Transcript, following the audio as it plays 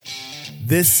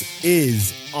This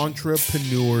is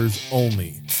Entrepreneurs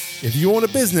Only. If you own a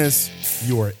business,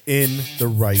 you are in the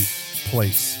right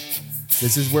place.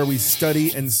 This is where we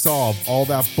study and solve all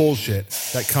that bullshit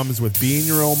that comes with being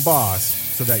your own boss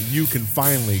so that you can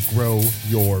finally grow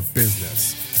your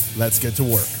business. Let's get to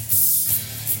work.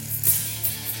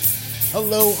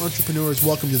 Hello, entrepreneurs.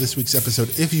 Welcome to this week's episode.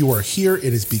 If you are here,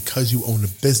 it is because you own a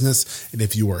business. And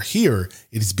if you are here,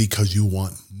 it is because you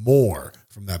want more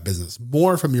from that business,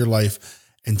 more from your life.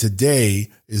 And today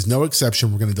is no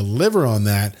exception. We're going to deliver on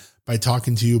that by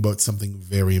talking to you about something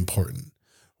very important.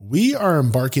 We are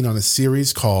embarking on a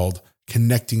series called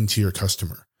Connecting to Your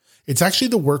Customer. It's actually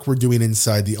the work we're doing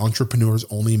inside the Entrepreneurs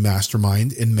Only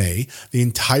Mastermind in May. The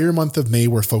entire month of May,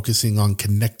 we're focusing on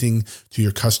connecting to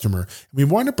your customer. We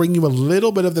want to bring you a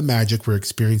little bit of the magic we're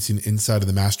experiencing inside of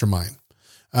the mastermind.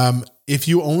 If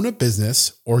you own a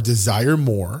business or desire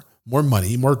more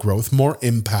money, more growth, more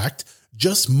impact,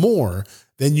 just more,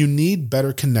 then you need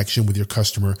better connection with your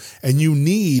customer and you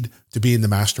need to be in the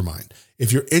mastermind.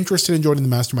 If you're interested in joining the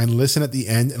mastermind, listen at the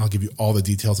end and I'll give you all the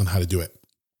details on how to do it.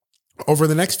 Over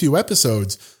the next few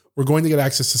episodes, we're going to get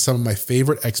access to some of my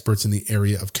favorite experts in the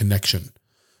area of connection.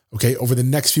 Okay. Over the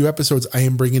next few episodes, I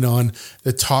am bringing on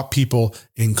the top people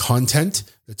in content,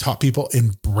 the top people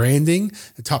in branding,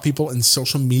 the top people in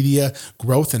social media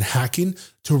growth and hacking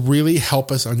to really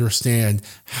help us understand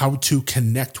how to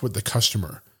connect with the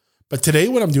customer. But today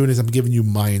what I'm doing is I'm giving you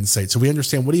my insight. So we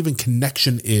understand what even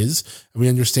connection is, and we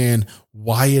understand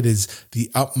why it is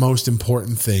the utmost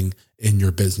important thing in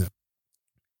your business.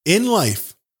 In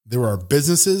life, there are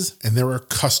businesses and there are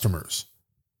customers.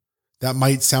 That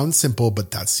might sound simple, but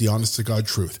that's the honest to God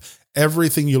truth.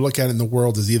 Everything you look at in the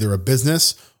world is either a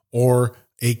business or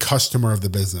a customer of the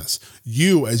business.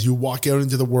 You, as you walk out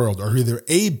into the world, are either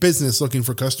a business looking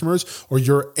for customers or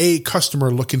you're a customer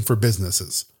looking for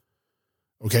businesses.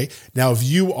 Okay. Now, if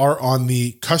you are on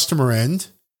the customer end,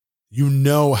 you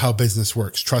know how business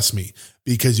works. Trust me,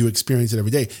 because you experience it every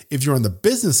day. If you're on the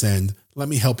business end, let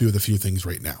me help you with a few things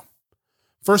right now.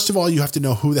 First of all, you have to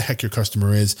know who the heck your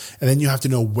customer is, and then you have to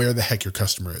know where the heck your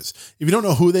customer is. If you don't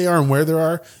know who they are and where they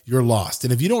are, you're lost.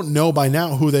 And if you don't know by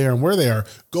now who they are and where they are,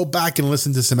 go back and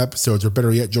listen to some episodes, or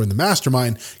better yet, join the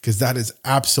mastermind, because that is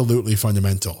absolutely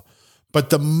fundamental. But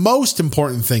the most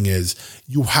important thing is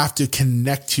you have to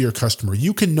connect to your customer.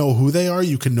 You can know who they are,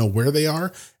 you can know where they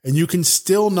are, and you can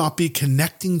still not be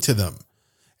connecting to them.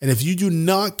 And if you do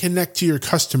not connect to your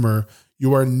customer,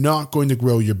 you are not going to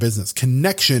grow your business.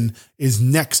 Connection is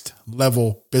next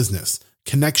level business.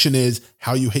 Connection is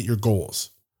how you hit your goals.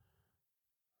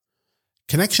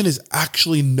 Connection is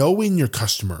actually knowing your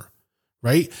customer,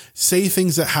 right? Say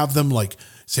things that have them like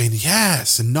saying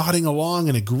yes and nodding along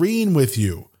and agreeing with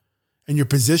you. And you're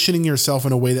positioning yourself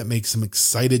in a way that makes them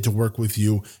excited to work with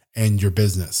you and your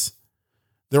business.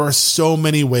 There are so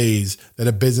many ways that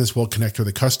a business will connect with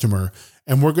a customer,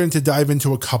 and we're going to dive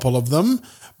into a couple of them.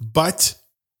 But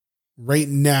right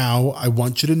now, I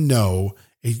want you to know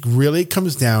it really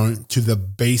comes down to the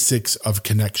basics of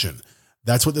connection.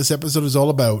 That's what this episode is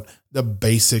all about, the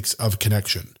basics of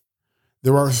connection.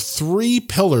 There are 3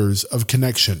 pillars of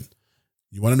connection.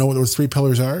 You want to know what those 3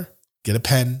 pillars are? Get a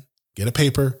pen, get a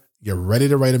paper, get ready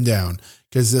to write them down,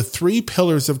 because the 3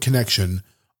 pillars of connection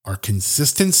are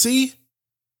consistency,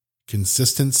 and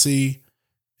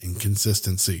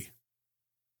consistency.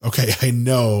 Okay, I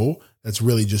know that's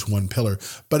really just one pillar,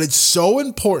 but it's so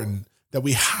important that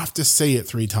we have to say it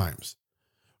 3 times.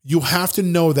 You have to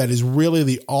know that is really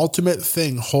the ultimate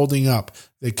thing holding up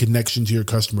the connection to your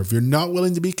customer. If you're not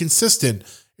willing to be consistent,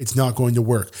 it's not going to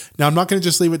work. Now, I'm not going to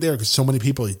just leave it there because so many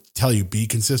people tell you, be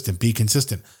consistent, be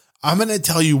consistent. I'm going to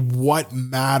tell you what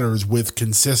matters with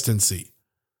consistency.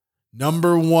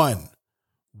 Number 1,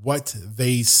 what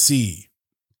they see.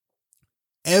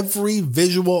 Every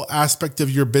visual aspect of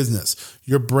your business,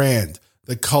 your brand,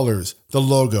 the colors, the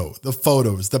logo, the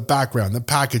photos, the background, the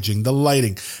packaging, the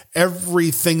lighting,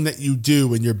 everything that you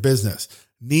do in your business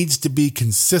needs to be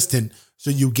consistent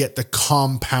so you get the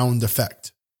compound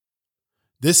effect.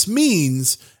 This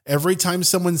means every time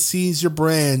someone sees your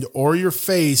brand or your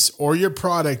face or your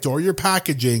product or your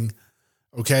packaging,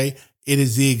 okay, it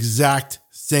is the exact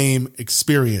same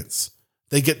experience.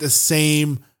 They get the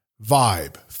same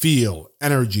vibe, feel,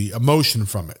 energy, emotion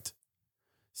from it.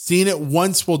 Seeing it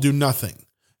once will do nothing.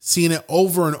 Seeing it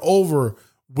over and over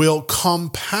will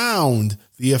compound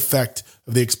the effect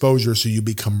of the exposure so you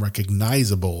become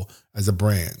recognizable as a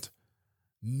brand.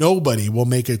 Nobody will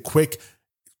make a quick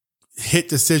hit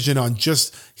decision on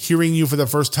just hearing you for the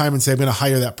first time and say, I'm going to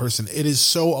hire that person. It is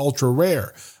so ultra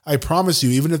rare. I promise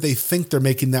you, even if they think they're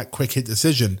making that quick hit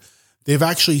decision, They've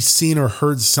actually seen or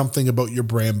heard something about your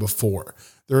brand before.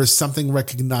 There is something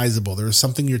recognizable. There is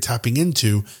something you're tapping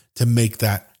into to make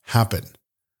that happen.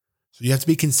 So you have to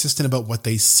be consistent about what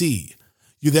they see.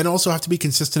 You then also have to be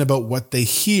consistent about what they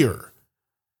hear,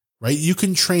 right? You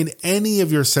can train any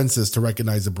of your senses to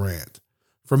recognize a brand.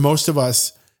 For most of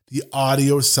us, the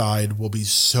audio side will be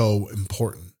so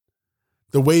important.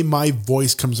 The way my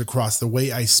voice comes across, the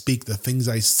way I speak, the things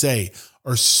I say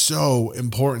are so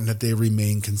important that they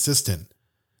remain consistent.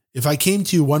 If I came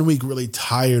to you one week really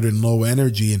tired and low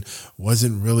energy and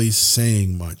wasn't really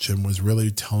saying much and was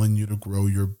really telling you to grow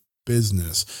your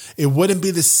business, it wouldn't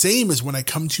be the same as when I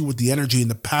come to you with the energy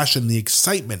and the passion, the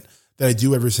excitement that I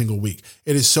do every single week.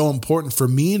 It is so important for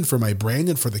me and for my brand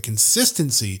and for the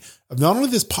consistency of not only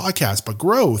this podcast, but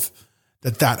growth,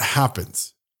 that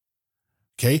happens.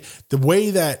 Okay. The way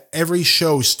that every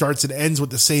show starts and ends with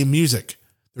the same music.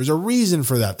 There's a reason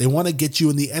for that. They want to get you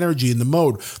in the energy, in the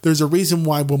mode. There's a reason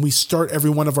why when we start every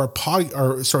one of our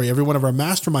every one of our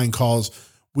mastermind calls,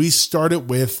 we start it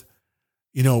with,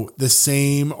 the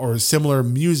same or similar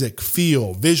music,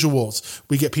 feel, visuals.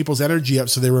 We get people's energy up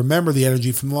so they remember the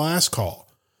energy from the last call.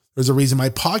 There's a reason my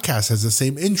podcast has the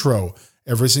same intro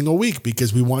every single week,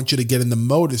 because we want you to get in the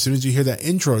mode as soon as you hear that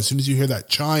intro, as soon as you hear that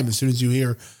chime, as soon as you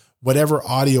hear whatever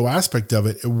audio aspect of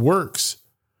it, it works.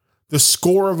 The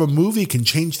score of a movie can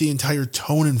change the entire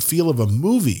tone and feel of a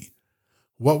movie.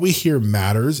 What we hear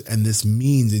matters, and this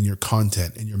means in your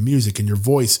content, in your music, in your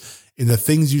voice, in the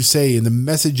things you say, in the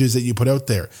messages that you put out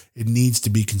there. It needs to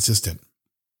be consistent.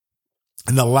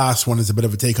 And the last one is a bit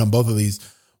of a take on both of these,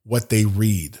 what they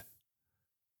read.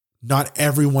 Not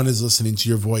everyone is listening to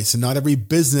your voice, and not every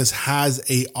business has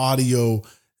a audio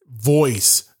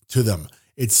voice to them.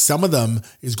 Some of them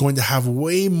is going to have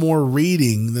way more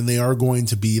reading than they are going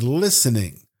to be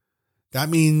listening. That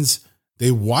means they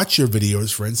watch your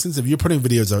videos. For instance, if you're putting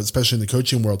videos out, especially in the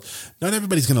coaching world, not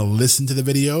everybody's going to listen to the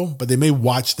video, but they may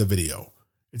watch the video.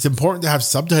 It's important to have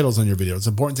subtitles on your video. It's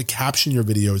important to caption your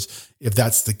videos if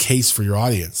that's the case for your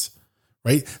audience,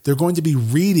 right? They're going to be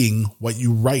reading what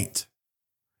you write.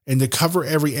 And to cover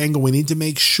every angle, we need to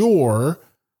make sure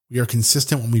we are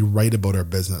consistent when we write about our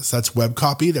business. That's web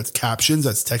copy, that's captions,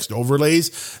 that's text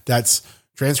overlays, that's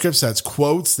transcripts, that's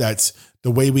quotes, that's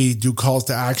the way we do calls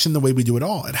to action, the way we do it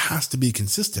all. It has to be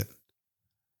consistent.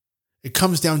 It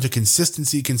comes down to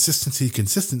consistency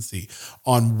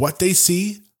on what they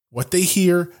see, what they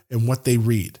hear, and what they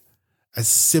read. As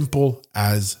simple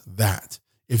as that.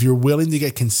 If you're willing to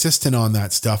get consistent on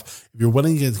that stuff, if you're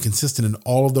willing to get consistent in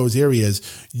all of those areas,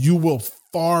 you will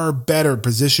far better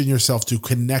position yourself to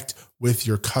connect with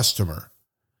your customer.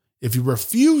 If you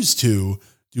refuse to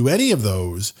do any of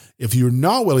those, if you're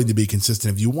not willing to be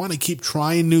consistent, if you want to keep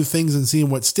trying new things and seeing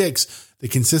what sticks, the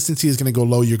consistency is going to go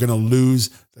low. You're going to lose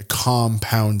the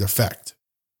compound effect.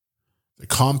 The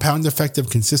compound effect of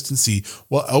consistency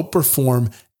will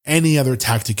outperform any other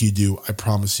tactic you do, I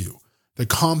promise you. The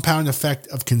compound effect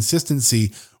of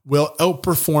consistency will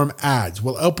outperform ads,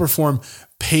 will outperform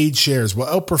paid shares, will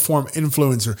outperform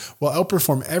influencer, will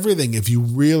outperform everything if you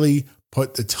really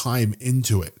put the time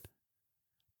into it.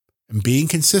 And being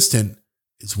consistent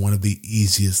is one of the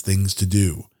easiest things to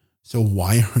do. So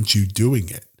why aren't you doing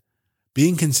it?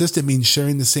 Being consistent means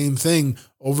sharing the same thing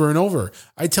over and over.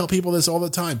 I tell people this all the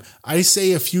time. I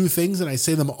say a few things and I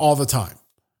say them all the time.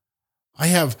 I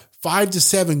have 5 to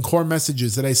 7 core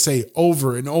messages that I say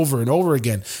over and over and over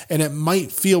again. And it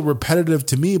might feel repetitive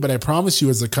to me, but I promise you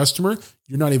as a customer,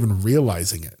 you're not even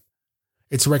realizing it.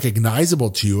 It's recognizable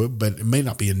to you, but it may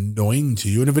not be annoying to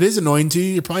you. And if it is annoying to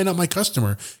you, you're probably not my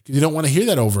customer because you don't want to hear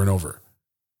that over and over.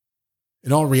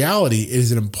 In all reality, it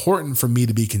is important for me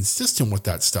to be consistent with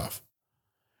that stuff.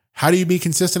 How do you be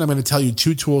consistent? I'm going to tell you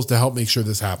 2 tools to help make sure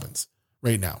this happens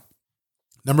right now.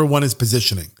 Number 1 is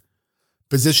positioning.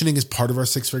 Positioning is part of our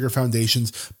 6-figure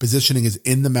foundations. Positioning is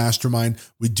in the mastermind.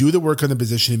 We do the work on the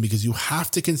positioning because you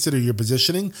have to consider your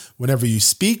positioning whenever you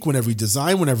speak, whenever you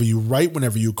design, whenever you write,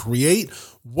 whenever you create.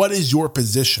 What is your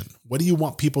position? What do you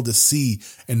want people to see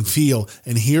and feel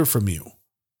and hear from you?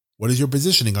 What is your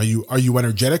positioning? Are you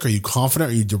energetic? Are you confident?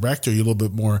 Are you direct? Are you a little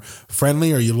bit more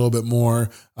friendly? Are you a little bit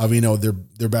more of,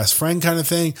 their best friend kind of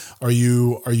thing? Are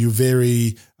you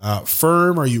very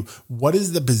firm? What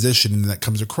is the positioning that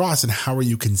comes across, and how are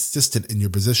you consistent in your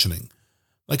positioning?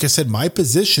 Like I said, my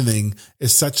positioning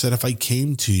is such that if I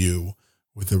came to you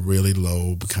with a really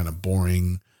low, kind of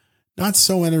boring, not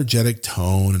so energetic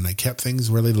tone, and I kept things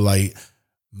really light,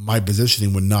 my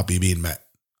positioning would not be being met.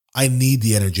 I need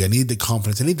the energy. I need the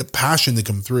confidence. I need the passion to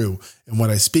come through in what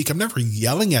I speak. I'm never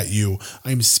yelling at you.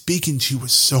 I'm speaking to you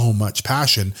with so much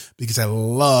passion because I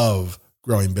love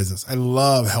growing business. I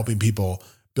love helping people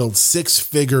build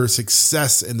six-figure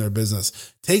success in their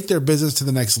business, take their business to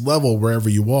the next level wherever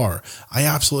you are. I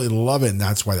absolutely love it. And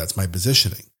that's why that's my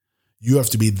positioning. You have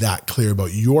to be that clear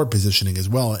about your positioning as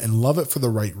well and love it for the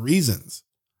right reasons.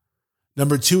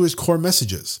 Number 2 is core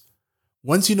messages.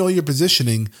 Once you know your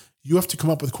positioning, you have to come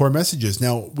up with core messages.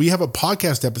 Now, we have a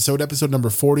podcast episode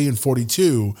number 40 and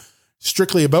 42,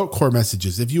 strictly about core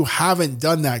messages. If you haven't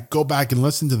done that, go back and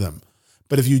listen to them.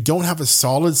 But if you don't have a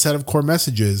solid set of core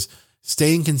messages,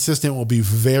 staying consistent will be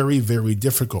very, very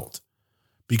difficult.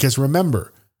 Because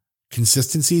remember,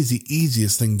 consistency is the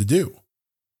easiest thing to do.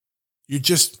 You're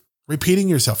just repeating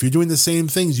yourself. You're doing the same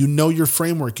things. You know your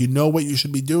framework. You know what you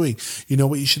should be doing. You know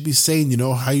what you should be saying. You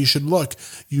know how you should look.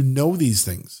 You know these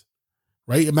things,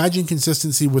 right? Imagine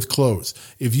consistency with clothes.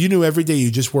 If you knew every day you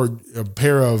just wore a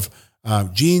pair of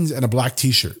jeans and a black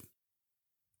t-shirt,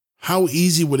 how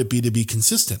easy would it be to be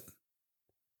consistent,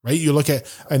 right? You look at,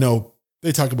 I know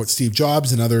they talk about Steve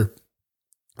Jobs and other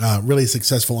really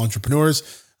successful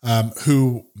entrepreneurs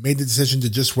who made the decision to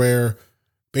just wear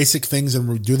basic things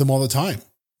and do them all the time.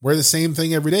 Wear the same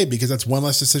thing every day because that's one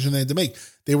less decision they had to make.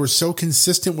 They were so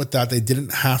consistent with that, they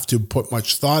didn't have to put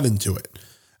much thought into it.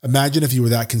 Imagine if you were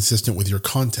that consistent with your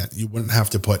content. You wouldn't have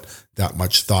to put that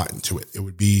much thought into it. It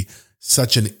would be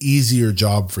such an easier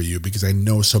job for you because I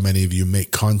know so many of you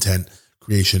make content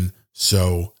creation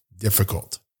so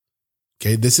difficult.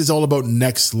 Okay, this is all about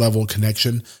next level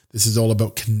connection. This is all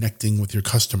about connecting with your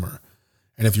customer.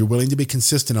 And if you're willing to be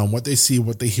consistent on what they see,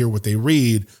 what they hear, what they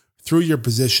read, through your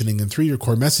positioning and through your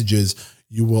core messages,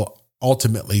 you will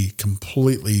ultimately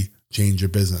completely change your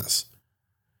business.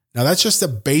 Now, that's just the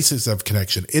basics of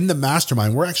connection. In the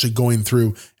mastermind, we're actually going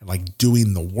through and like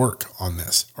doing the work on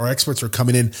this. Our experts are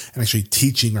coming in and actually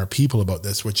teaching our people about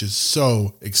this, which is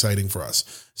so exciting for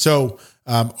us. So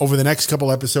over the next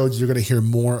couple episodes, you're going to hear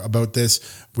more about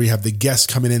this. We have the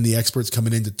guests coming in, the experts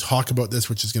coming in to talk about this,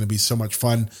 which is going to be so much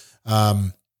fun.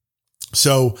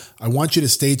 So I want you to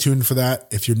stay tuned for that.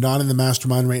 If you're not in the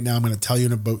mastermind right now, I'm going to tell you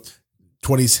in about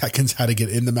 20 seconds how to get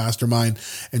in the mastermind.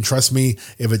 And trust me,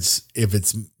 if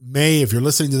it's May, if you're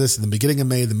listening to this in the beginning of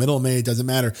May, the middle of May, it doesn't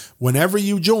matter. Whenever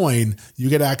you join, you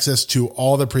get access to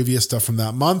all the previous stuff from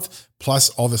that month, plus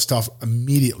all the stuff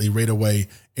immediately, right away,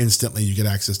 instantly. You get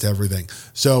access to everything.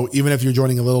 So even if you're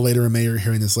joining a little later in May or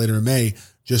hearing this later in May,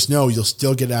 just know you'll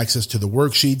still get access to the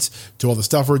worksheets, to all the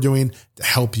stuff we're doing to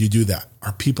help you do that.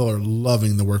 Our people are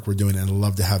loving the work we're doing and I'd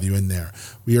love to have you in there.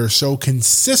 We are so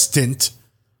consistent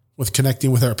with connecting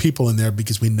with our people in there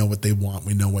because we know what they want.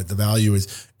 We know what the value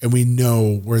is and we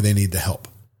know where they need the help.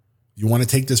 You want to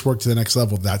take this work to the next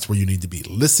level. That's where you need to be.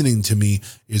 Listening to me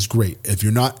is great. If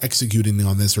you're not executing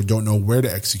on this or don't know where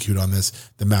to execute on this,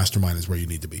 the mastermind is where you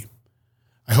need to be.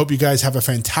 I hope you guys have a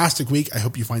fantastic week. I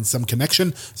hope you find some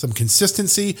connection, some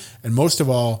consistency, and most of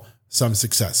all, some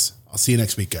success. I'll see you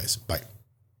next week, guys. Bye.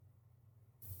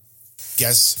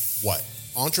 Guess what?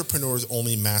 Entrepreneurs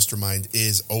Only Mastermind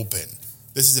is open.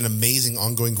 This is an amazing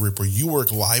ongoing group where you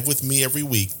work live with me every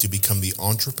week to become the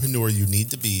entrepreneur you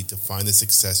need to be to find the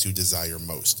success you desire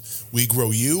most. We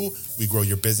grow you, we grow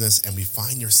your business, and we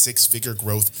find your six-figure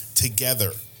growth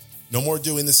together. No more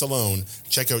doing this alone.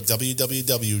 Check out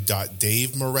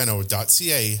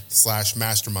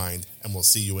www.davemoreno.ca/mastermind, and we'll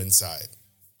see you inside.